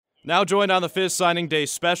Now joined on the Fizz Signing Day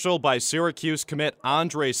special by Syracuse commit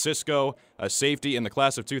Andre Cisco, a safety in the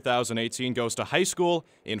class of 2018, goes to high school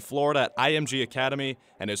in Florida at IMG Academy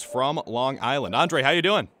and is from Long Island. Andre, how you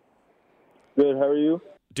doing? Good, how are you?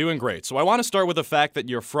 Doing great. So I want to start with the fact that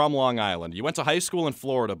you're from Long Island. You went to high school in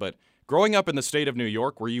Florida, but growing up in the state of New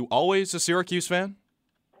York, were you always a Syracuse fan?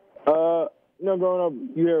 Growing up,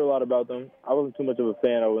 you hear a lot about them. I wasn't too much of a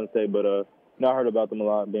fan, I wouldn't say, but I heard about them a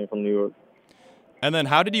lot being from New York. And then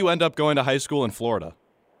how did you end up going to high school in Florida?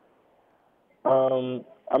 I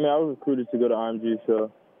was recruited to go to IMG,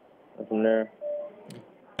 so from there.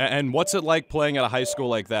 And what's it like playing at a high school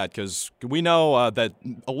like that? Because we know that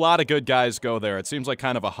a lot of good guys go there. It seems like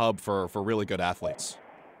kind of a hub for really good athletes.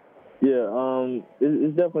 Yeah,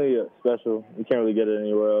 it's definitely special. You can't really get it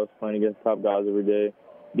anywhere else, playing against top guys every day,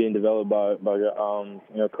 being developed by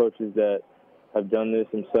coaches that have done this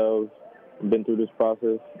themselves, been through this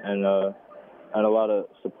process, and a lot of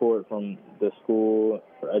support from the school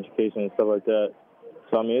for education and stuff like that.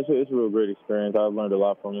 So, it's a real great experience. I've learned a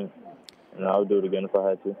lot from it, and I would do it again if I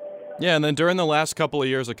had to. Yeah, and then during the last couple of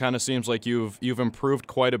years, it kind of seems like you've improved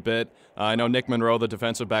quite a bit. I know Nick Monroe, the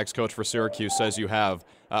defensive backs coach for Syracuse, says you have.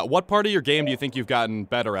 What part of your game do you think you've gotten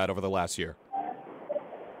better at over the last year?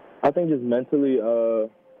 I think just mentally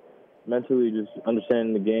just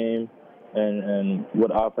understanding the game and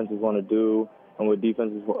what offenses want to do and what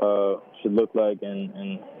defenses should look like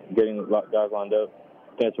and getting guys lined up.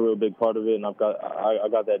 I think that's a real big part of it, and I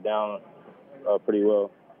got that down pretty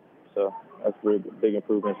well. So that's a really big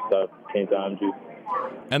improvement since I came to IMG.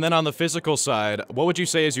 And then on the physical side, what would you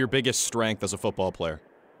say is your biggest strength as a football player?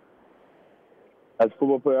 As a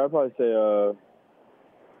football player, I'd probably say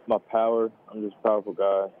my power. I'm just a powerful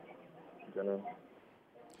guy in general.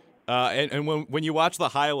 And when you watch the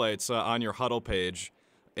highlights on your huddle page,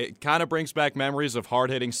 it kind of brings back memories of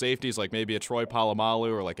hard-hitting safeties like maybe a Troy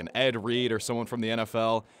Polamalu or like an Ed Reed or someone from the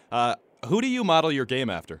NFL. Who do you model your game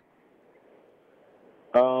after?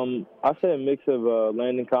 I say a mix of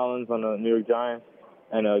Landon Collins on the New York Giants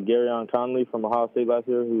and Garyon Conley from Ohio State last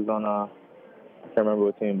year, who's on I can't remember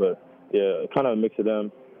what team, but yeah, kind of a mix of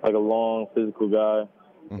them. Like a long, physical guy,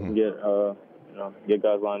 can get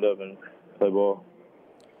guys lined up and play ball.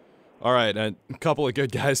 All right, a couple of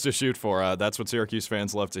good guys to shoot for. That's what Syracuse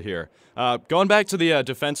fans love to hear. Going back to the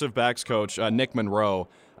defensive backs coach, Nick Monroe,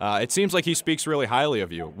 it seems like he speaks really highly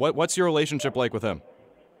of you. What's your relationship like with him?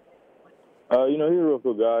 He's a real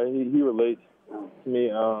cool guy. He relates to me,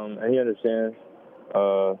 and he understands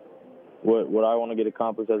what I want to get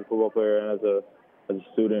accomplished as a football player and as a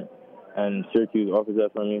student. And Syracuse offers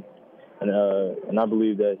that for me, and I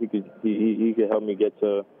believe that he could help me get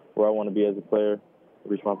to where I want to be as a player,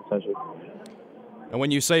 reach my potential. And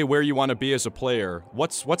when you say where you want to be as a player,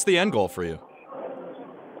 what's the end goal for you?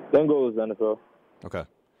 The end goal is the NFL. Okay.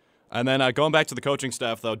 And then going back to the coaching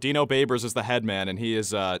staff, though, Dino Babers is the head man, and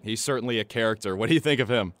he's certainly a character. What do you think of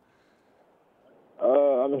him?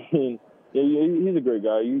 He's a great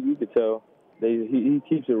guy. You could tell. He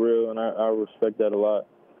keeps it real, and I respect that a lot.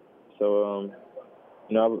 So,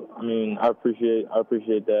 I appreciate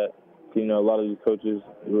that. A lot of these coaches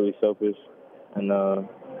are really selfish and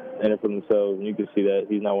in it for themselves, and you can see that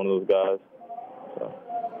he's not one of those guys. So.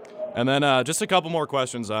 And then just a couple more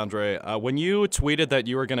questions, Andre. When you tweeted that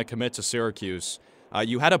you were going to commit to Syracuse,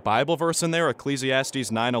 you had a Bible verse in there, Ecclesiastes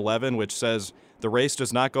 9:11, which says, "The race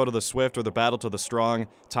does not go to the swift or the battle to the strong.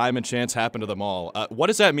 Time and chance happen to them all." What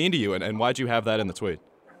does that mean to you, and why'd you have that in the tweet?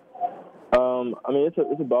 It's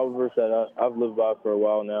a Bible verse that I've lived by for a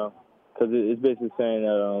while now, because it's basically saying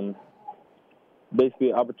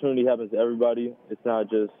that opportunity happens to everybody. It's not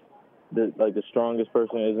just the strongest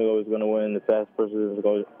person isn't always going to win, the fastest person isn't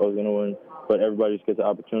always going to win, but everybody just gets the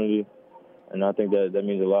opportunity, and I think that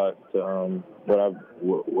means a lot to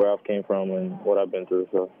where I've came from and what I've been through.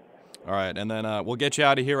 So. All right, and then we'll get you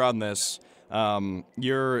out of here on this.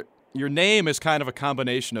 Your name is kind of a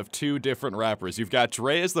combination of two different rappers. You've got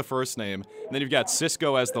Dre as the first name, and then you've got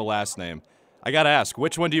Cisco as the last name. I got to ask,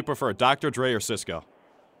 which one do you prefer, Dr. Dre or Cisco?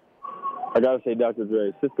 I got to say Dr.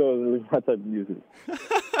 Dre. Cisco isn't really my type of music.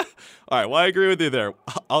 All right, well, I agree with you there.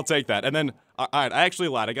 I'll take that. And then, all right, I actually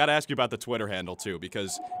lied. I got to ask you about the Twitter handle, too,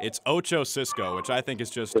 because it's Ocho Cisco, which I think is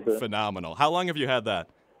just phenomenal. How long have you had that?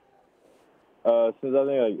 Since I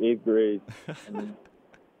think, 8th grade.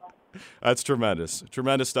 That's tremendous.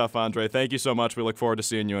 Tremendous stuff, Andre. Thank you so much. We look forward to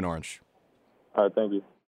seeing you in Orange. All right, thank you.